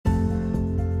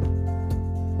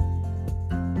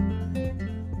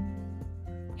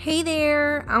Hey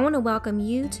there! I want to welcome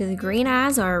you to the Green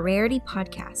Eyes Are a Rarity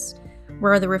podcast,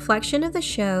 where the reflection of the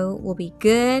show will be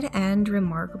good and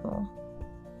remarkable.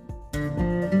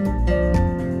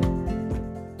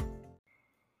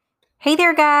 Hey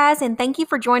there, guys, and thank you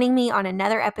for joining me on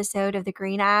another episode of the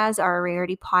Green Eyes Are a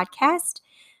Rarity podcast.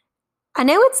 I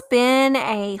know it's been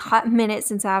a hot minute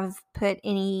since I've put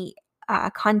any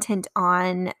content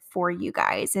on for you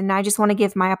guys, and I just want to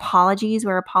give my apologies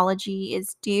where apology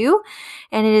is due,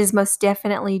 and it is most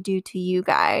definitely due to you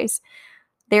guys.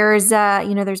 There's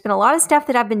been a lot of stuff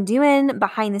that I've been doing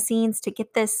behind the scenes to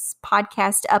get this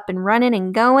podcast up and running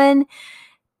and going.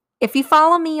 If you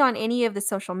follow me on any of the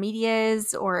social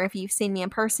medias or if you've seen me in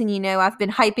person, you know I've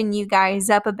been hyping you guys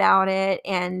up about it,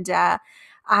 and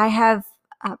I have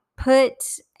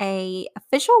put a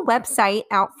official website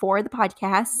out for the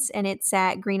podcasts, and it's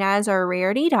at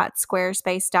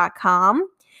greeneyesareararity.squarespace.com.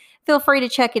 Feel free to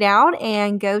check it out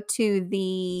and go to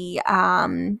the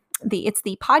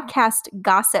podcast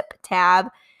gossip tab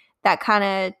that kind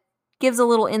of gives a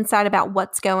little insight about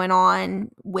what's going on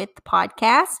with the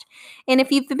podcast. And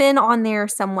if you've been on there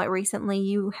somewhat recently,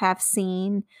 you have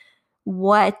seen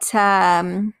what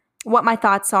my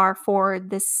thoughts are for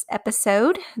this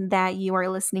episode that you are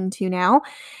listening to now.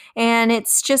 And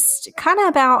it's just kind of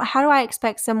about how do I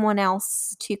expect someone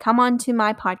else to come onto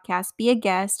my podcast, be a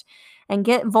guest, and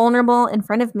get vulnerable in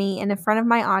front of me and in front of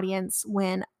my audience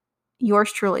when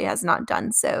yours truly has not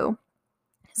done so.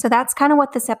 So that's kind of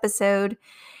what this episode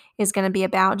is going to be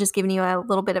about, just giving you a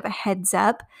little bit of a heads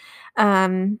up.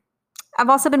 I've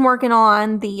also been working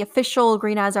on the official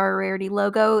Green Eyes Are a Rarity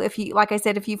logo. If you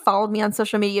followed me on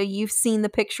social media, you've seen the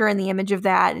picture and the image of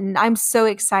that. And I'm so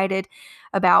excited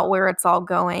about where it's all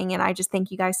going. And I just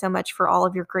thank you guys so much for all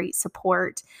of your great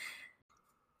support.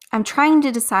 I'm trying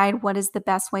to decide what is the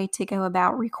best way to go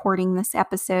about recording this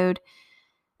episode.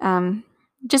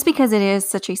 Just because it is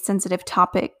such a sensitive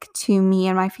topic to me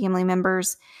and my family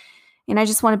members. And I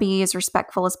just want to be as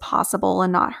respectful as possible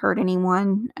and not hurt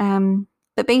anyone.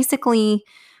 But basically,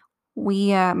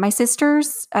 my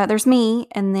sisters, there's me,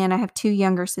 and then I have two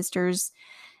younger sisters.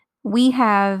 We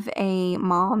have a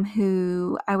mom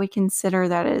who I would consider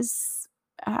that is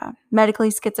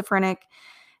medically schizophrenic,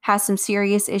 has some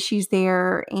serious issues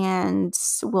there, and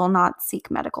will not seek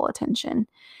medical attention.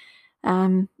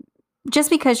 Just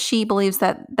because she believes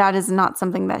that that is not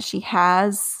something that she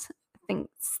has,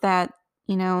 thinks that,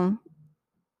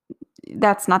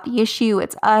 that's not the issue,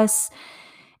 it's us.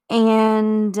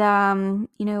 And,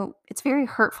 it's very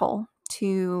hurtful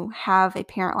to have a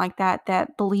parent like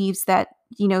that believes that,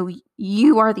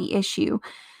 you are the issue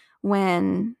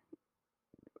when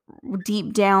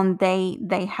deep down they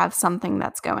have something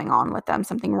that's going on with them,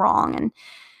 something wrong.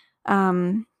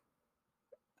 And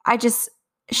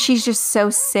she's just so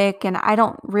sick, and I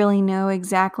don't really know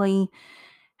exactly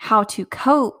how to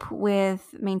cope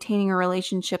with maintaining a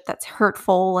relationship that's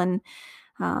hurtful. And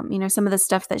some of the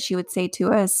stuff that she would say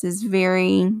to us is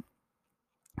very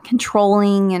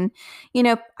controlling. And,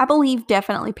 I believe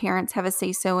definitely parents have a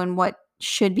say-so in what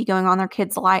should be going on in their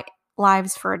kids'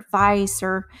 lives for advice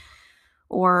or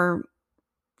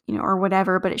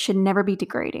whatever, but it should never be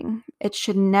degrading. It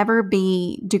should never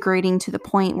be degrading to the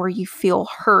point where you feel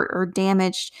hurt or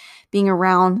damaged being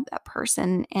around that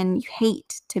person and you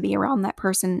hate to be around that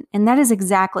person. And that is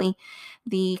exactly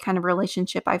the kind of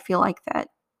relationship I feel like that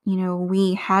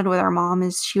we had with our mom.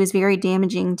 Is she was very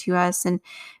damaging to us and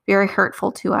very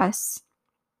hurtful to us.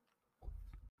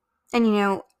 And,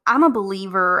 I'm a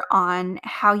believer on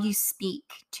how you speak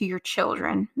to your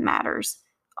children matters,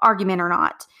 argument or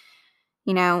not.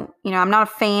 I'm not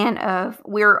a fan of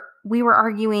we were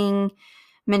arguing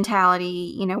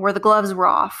mentality, where the gloves were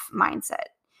off mindset.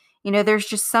 There's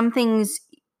just some things,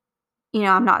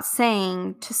 I'm not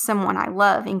saying to someone I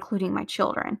love, including my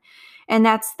children. And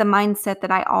that's the mindset that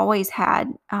I always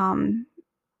had. And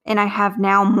I have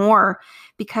now more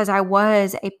because I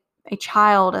was a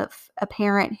child of a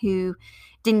parent who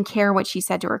didn't care what she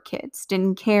said to her kids,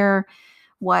 didn't care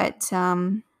what, how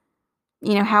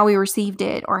we received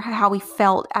it or how we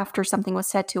felt after something was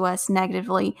said to us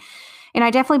negatively. And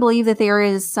I definitely believe that there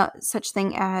is such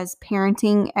thing as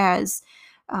parenting, as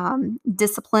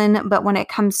discipline. But when it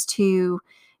comes to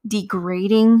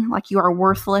degrading, like you are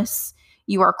worthless,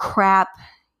 you are crap,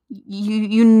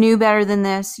 you knew better than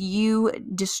this, you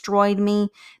destroyed me,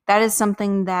 that is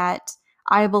something that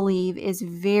I believe is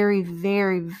very,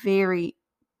 very, very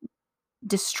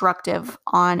destructive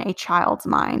on a child's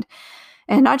mind.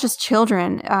 And not just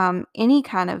children, any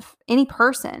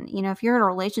person. If you're in a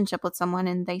relationship with someone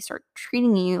and they start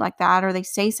treating you like that or they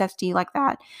say stuff to you like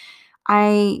that,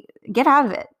 I get out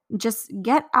of it. just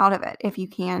get out of it if you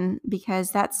can,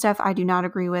 because that stuff I do not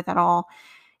agree with at all.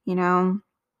 I'm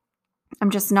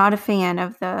just not a fan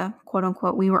of the quote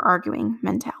unquote we were arguing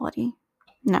mentality.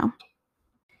 No.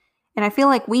 And I feel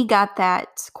like we got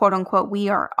that quote unquote we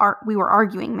were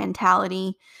arguing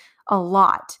mentality a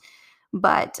lot.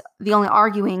 But the only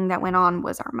arguing that went on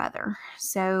was our mother.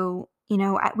 So,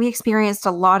 we experienced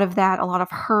a lot of that, a lot of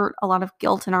hurt, a lot of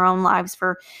guilt in our own lives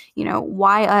for,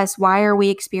 why us? Why are we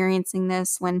experiencing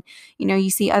this when, you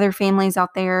see other families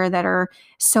out there that are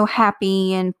so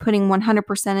happy and putting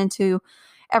 100% into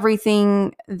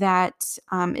everything that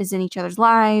is in each other's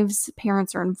lives.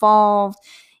 Parents are involved.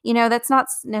 That's not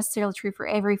necessarily true for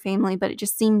every family, but it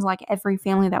just seemed like every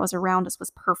family that was around us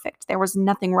was perfect. There was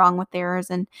nothing wrong with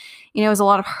theirs. And, it was a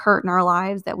lot of hurt in our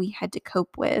lives that we had to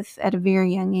cope with at a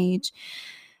very young age.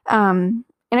 And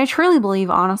I truly believe,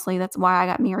 honestly, that's why I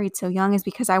got married so young, is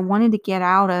because I wanted to get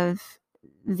out of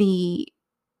the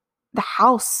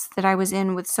house that I was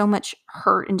in with so much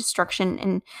hurt and destruction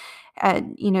and,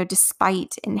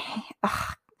 despite and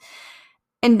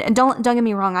And don't get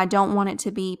me wrong, I don't want it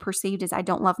to be perceived as I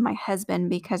don't love my husband,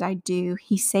 because I do.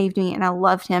 He saved me and I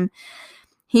loved him.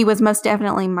 He was most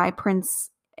definitely my prince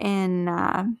in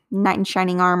knight in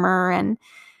shining armor. And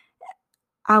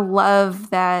I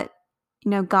love that,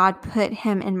 God put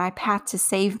him in my path to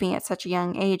save me at such a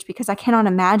young age, because I cannot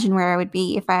imagine where I would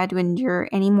be if I had to endure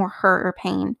any more hurt or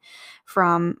pain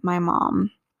from my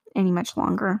mom any much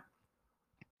longer.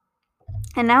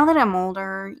 And now that I'm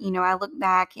older, I look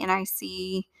back and I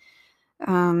see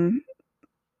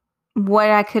what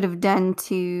I could have done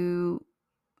to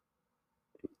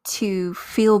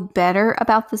feel better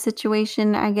about the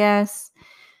situation, I guess.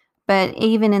 But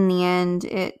even in the end,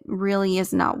 it really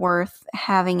is not worth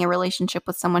having a relationship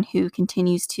with someone who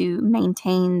continues to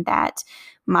maintain that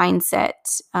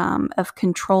mindset of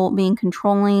being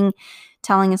controlling,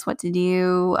 telling us what to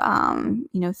do,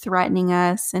 threatening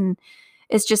us. And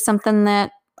it's just something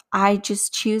that I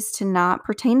just choose to not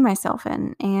pertain myself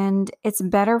in. And it's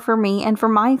better for me and for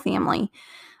my family.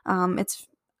 It's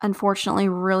unfortunately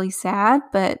really sad,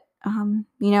 but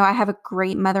I have a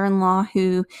great mother-in-law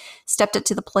who stepped up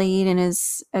to the plate and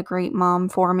is a great mom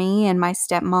for me, and my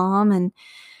stepmom.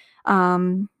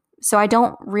 And so I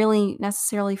don't really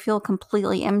necessarily feel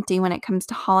completely empty when it comes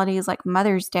to holidays like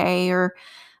Mother's Day or,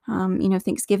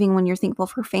 Thanksgiving, when you're thankful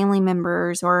for family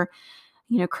members, or,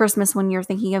 Christmas when you're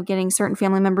thinking of getting certain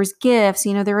family members gifts.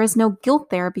 There is no guilt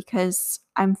there, because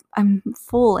I'm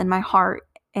full in my heart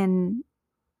and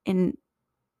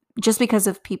just because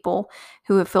of people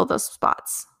who have filled those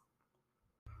spots.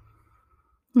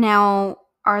 Now,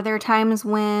 are there times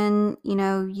when,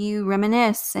 you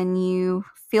reminisce and you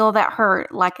feel that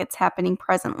hurt like it's happening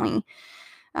presently?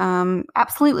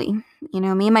 Absolutely. Me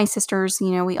and my sisters,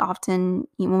 we often,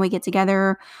 when we get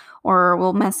together, or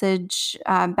we'll message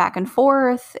back and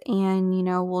forth, and,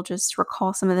 we'll just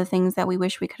recall some of the things that we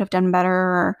wish we could have done better,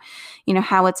 or,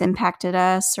 how it's impacted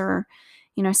us, or,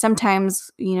 sometimes,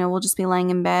 we'll just be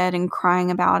laying in bed and crying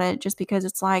about it, just because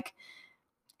it's like,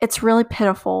 it's really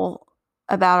pitiful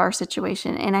about our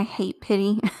situation. And I hate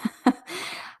pity.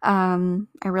 I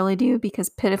really do, because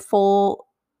pitiful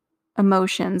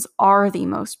emotions are the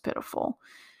most pitiful,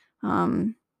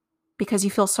 because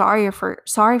you feel sorry for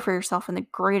yourself in the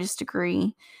greatest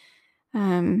degree.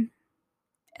 And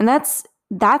that's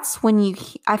when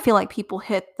I feel like people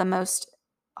hit the most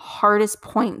hardest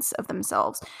points of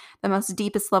themselves, the most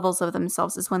deepest levels of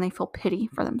themselves, is when they feel pity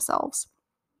for themselves.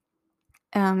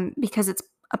 Because it's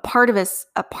a part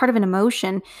of an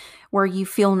emotion where you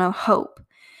feel no hope.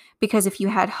 Because if you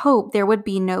had hope, there would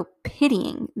be no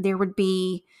pitying. There would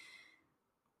be,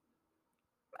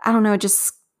 I don't know,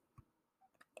 just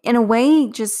in a way,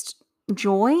 just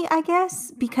joy, I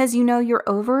guess, because you're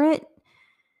over it.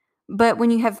 But when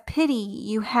you have pity,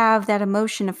 you have that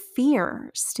emotion of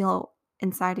fear still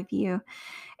inside of you.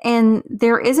 And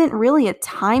there isn't really a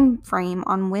time frame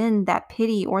on when that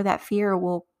pity or that fear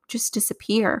will just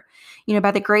disappear.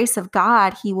 By the grace of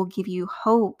God, He will give you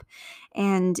hope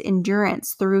and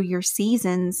endurance through your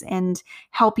seasons and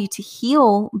help you to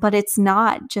heal. But it's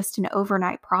not just an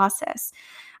overnight process.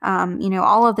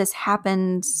 All of this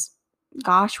happened,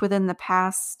 within the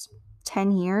past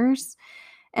 10 years.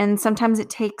 And sometimes it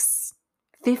takes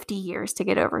 50 years to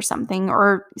get over something,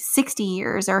 or 60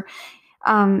 years, or,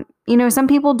 some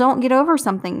people don't get over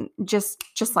something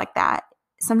just like that.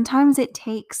 Sometimes it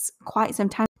takes quite some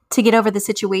time to get over the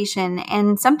situation.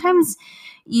 And sometimes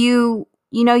you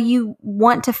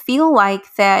want to feel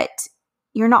like that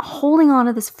you're not holding on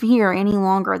to this fear any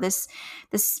longer, this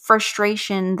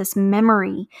frustration, this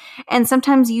memory. And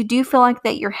sometimes you do feel like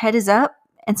that your head is up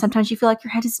and sometimes you feel like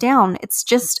your head is down. It's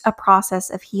just a process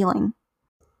of healing.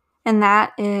 And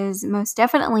that is most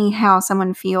definitely how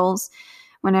someone feels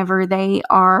whenever they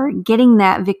are getting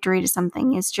that victory to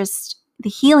something. It's just the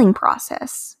healing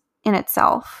process in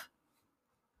itself.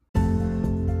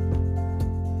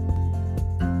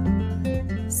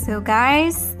 So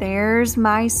guys, there's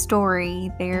my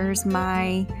story. There's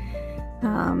my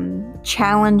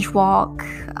challenge walk,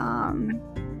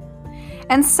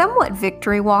 and somewhat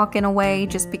victory walk in a way,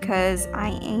 just because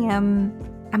I'm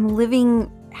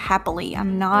living happily.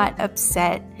 I'm not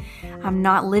upset. I'm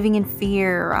not living in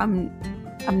fear. I'm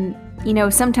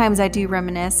sometimes I do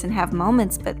reminisce and have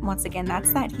moments, but once again,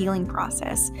 that's that healing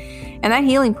process. And that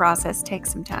healing process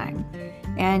takes some time.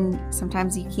 And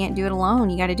sometimes you can't do it alone.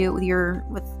 You got to do it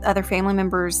with other family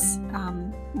members.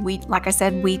 Like I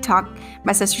said,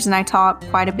 my sisters and I talk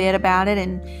quite a bit about it,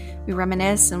 and we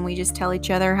reminisce, and we just tell each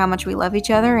other how much we love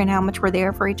each other and how much we're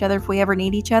there for each other if we ever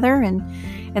need each other. And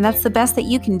that's the best that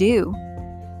you can do.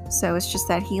 So it's just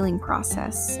that healing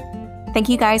process. Thank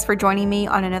you guys for joining me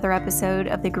on another episode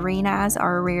of the Green Eyes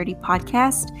Are a Rarity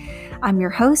podcast. I'm your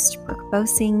host, Brooke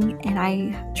Bosing, and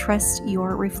I trust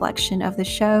your reflection of the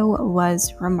show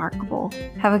was remarkable.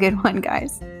 Have a good one,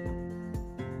 guys.